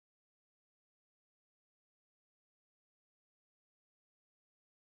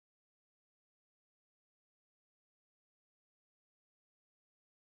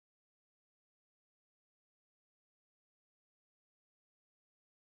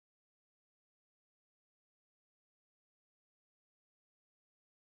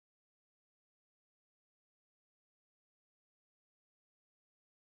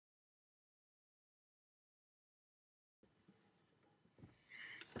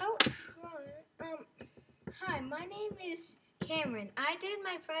Out front, hi, my name is Cameron. I did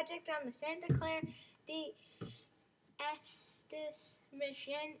my project on the Santa Clara de Asis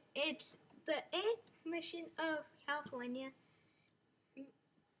mission. It's the 8th mission of California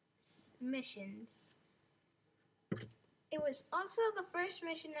missions. It was also the first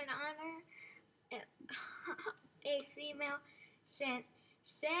mission in honor a female Santa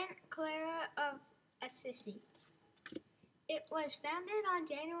Clara of Assisi. It was founded on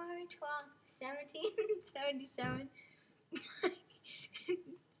January 12th, 1777 by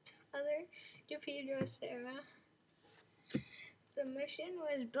Mother Pedro Sarah. The mission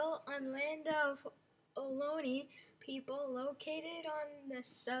was built on land of Ohlone people located on the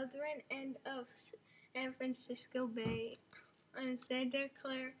southern end of San Francisco Bay on Santa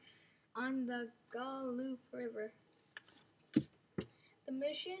Clara on the Guadalupe River. The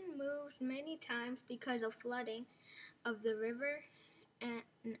mission moved many times because of flooding of the river, and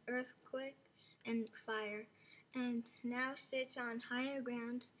an earthquake and fire, and now sits on higher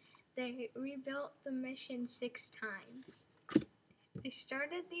ground. They rebuilt the mission 6 times. They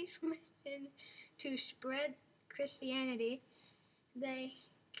started these missions to spread Christianity. They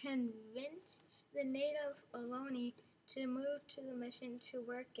convinced the native Ohlone to move to the mission to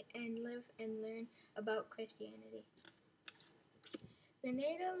work and live and learn about Christianity. The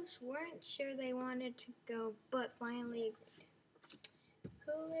natives weren't sure they wanted to go, but finally agreed.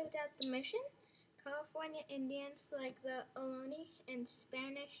 Who lived at the mission? California Indians like the Ohlone and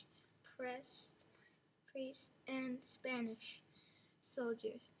Spanish priests and Spanish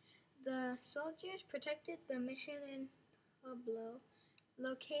soldiers. The soldiers protected the mission in Pueblo,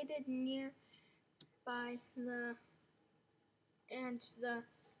 located nearby the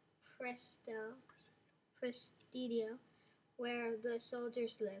Presidio, where the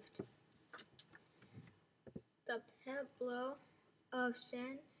soldiers lived. The Pueblo of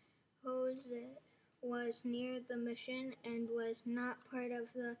San Jose was near the mission and was not part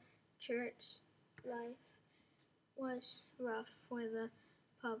of the church. Life was rough for the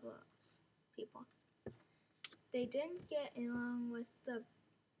Pueblo's people. They didn't get along with the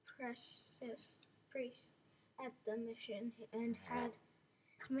priests at the mission and had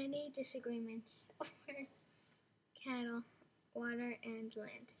many disagreements over cattle, water, and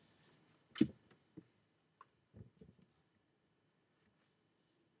land.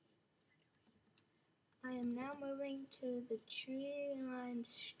 I am now moving to the tree-lined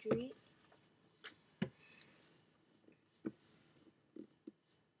street.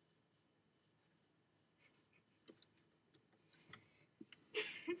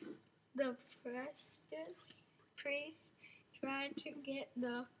 The priest tried to get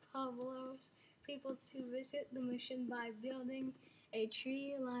the Pueblo's people to visit the mission by building a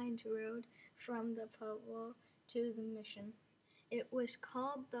tree-lined road from the Pueblo to the mission. It was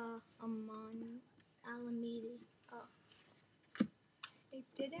called the Alameda. It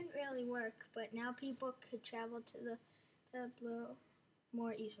didn't really work, but now people could travel to the Pueblo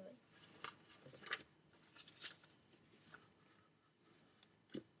more easily.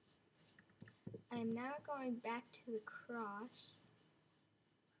 I am now going back to the cross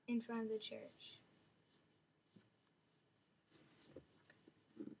in front of the church.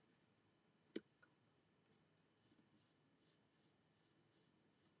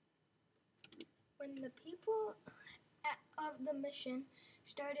 When the people of the mission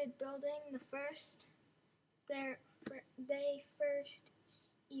started building they first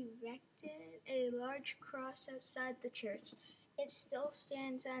erected a large cross outside the church. It still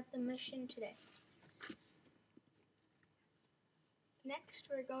stands at the mission today. Next,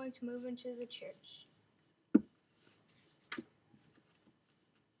 we're going to move into the church.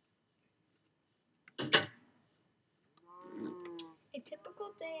 A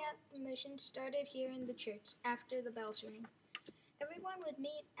typical day at the mission started here in the church after the bells rang. Everyone would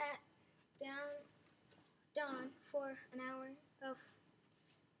meet at dawn for an hour of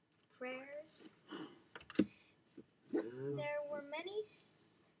prayers. There were many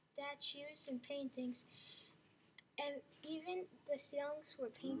statues and paintings, and even the ceilings were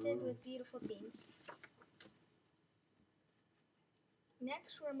painted with beautiful scenes.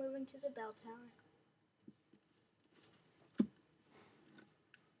 Next, we're moving to the bell tower.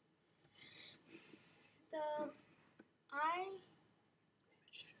 The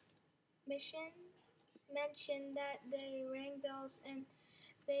mission mentioned that they rang bells and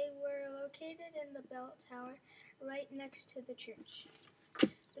they were located in the bell tower right next to the church.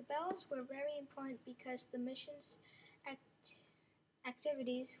 The bells were very important because the mission's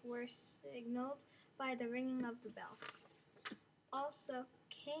activities were signaled by the ringing of the bells. Also,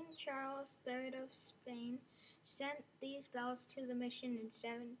 King Charles III of Spain sent these bells to the mission in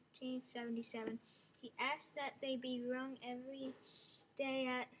 1777. He asked that they be rung every day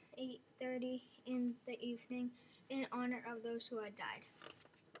at 8:30 in the evening in honor of those who had died.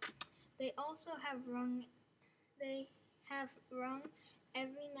 They also have rung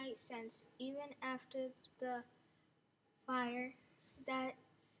every night since, even after the fire that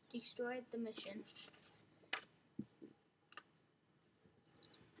destroyed the mission.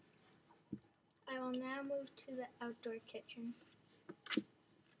 I will now move to the outdoor kitchen.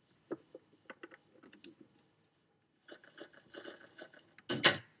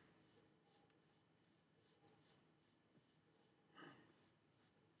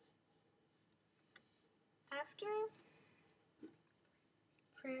 After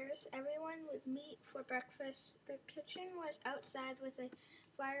prayers, everyone would meet for breakfast. The kitchen was outside with a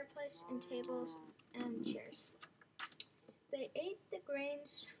fireplace and tables and chairs. They ate the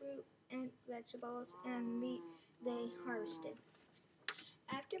grains, fruit, and vegetables and meat they harvested.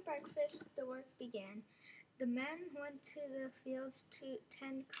 After breakfast, the work began. The men went to the fields to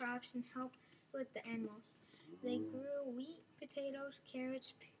tend crops and help with the animals. They grew wheat, potatoes,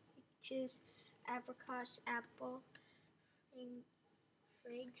 carrots, peaches, apricots, apple,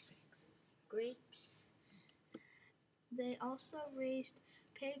 figs, grapes. They also raised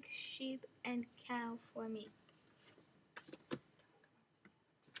pigs, sheep, and cow for meat.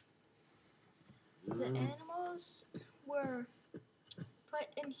 The animals were put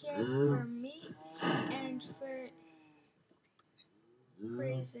in here for meat and for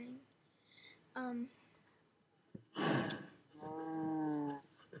grazing.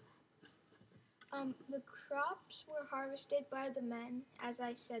 The crops were harvested by the men, as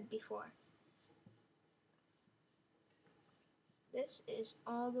I said before. This is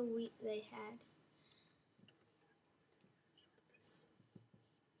all the wheat they had.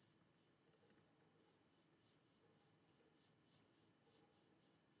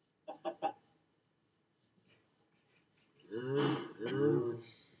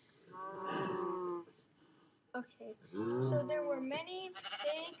 Okay, so there were many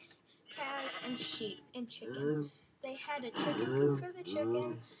pigs, cows, and sheep and chicken. They had a chicken coop for the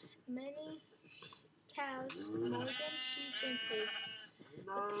chicken, many cows, more than sheep and pigs.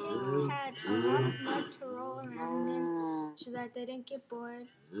 The pigs had a lot of mud to roll around in so that they didn't get bored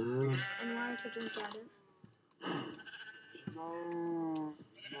and water to drink out of.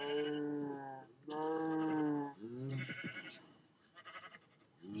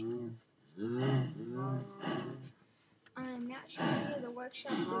 I am now showing you the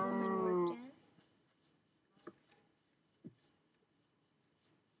workshop the women worked in.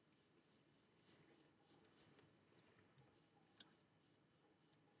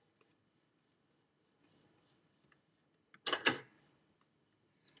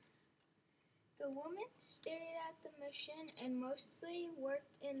 The women stayed at the mission and mostly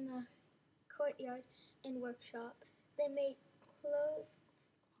worked in the courtyard and workshop. They made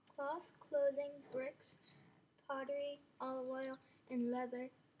cloth, clothing, bricks, pottery, olive oil, and leather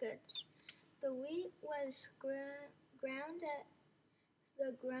goods. The wheat was ground at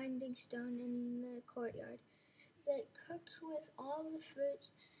the grinding stone in the courtyard. They cooked with all the fruit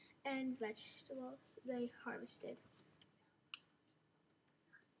and vegetables they harvested.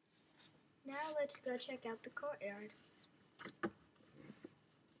 Now let's go check out the courtyard.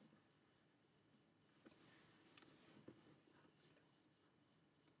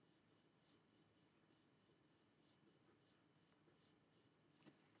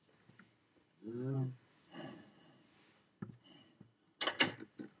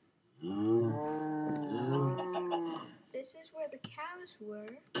 This is where the cows were.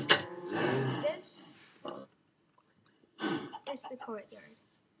 This is the courtyard.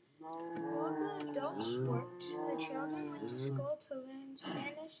 While the adults worked, the children went to school to learn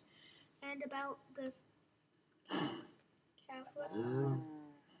Spanish and about the Catholic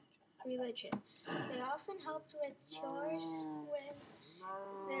religion. They often helped with chores when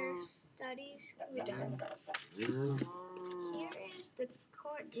their studies were done. Here is the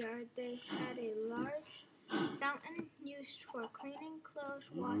courtyard. They had a large fountain used for cleaning clothes,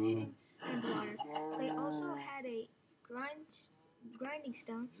 washing, and water. They also had a grinding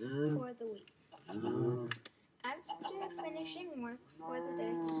stone for the wheat. After finishing work for the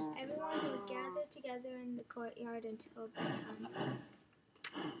day, everyone would gather together in the courtyard until bedtime.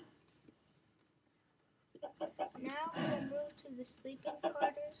 Now we will move to the sleeping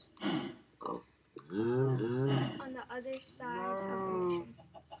quarters on the other side of the mission.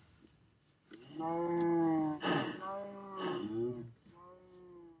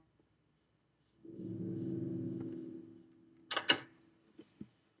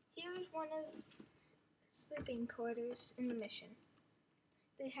 living quarters in the mission.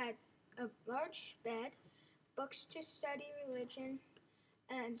 They had a large bed, books to study religion,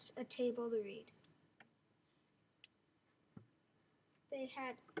 and a table to read. They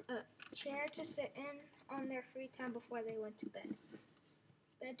had a chair to sit in on their free time before they went to bed.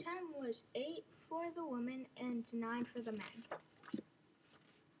 Bedtime was 8 for the women and 9 for the men.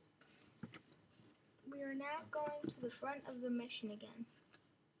 We are now going to the front of the mission again.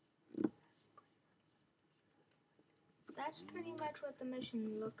 That's pretty much what the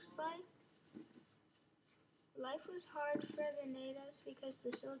mission looks like. Life was hard for the natives because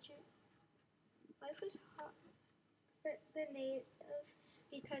the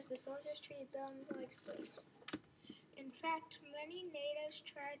soldiers treated them like slaves. In fact, many natives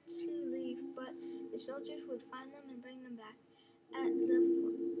tried to leave, but the soldiers would find them and bring them back at the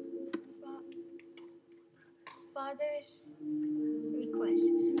father's request.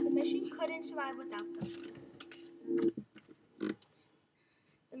 The mission couldn't survive without them.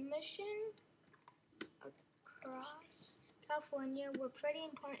 The mission across California were pretty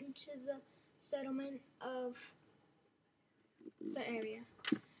important to the settlement of the area.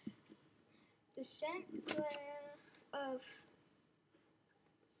 The St. Clara of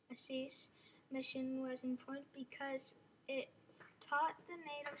Asis mission was important because it taught the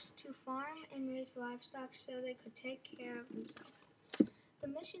natives to farm and raise livestock so they could take care of themselves. The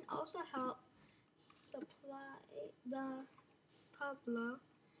mission also helped supply the Pueblo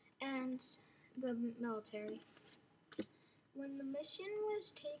and the military. When the mission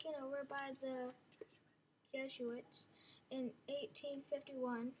was taken over by the Jesuits in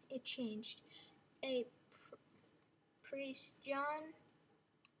 1851, it changed. A priest, John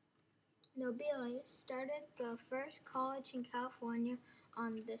Nobile, started the first college in California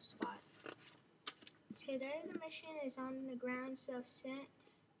on this spot. Today, the mission is on the grounds of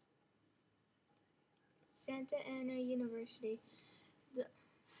Santa Ana University, the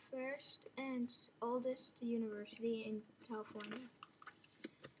first and oldest university in California.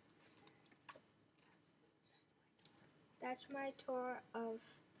 That's my tour of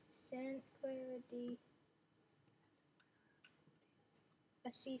Santa Clara de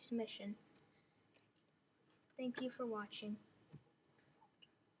Asis mission. Thank you for watching.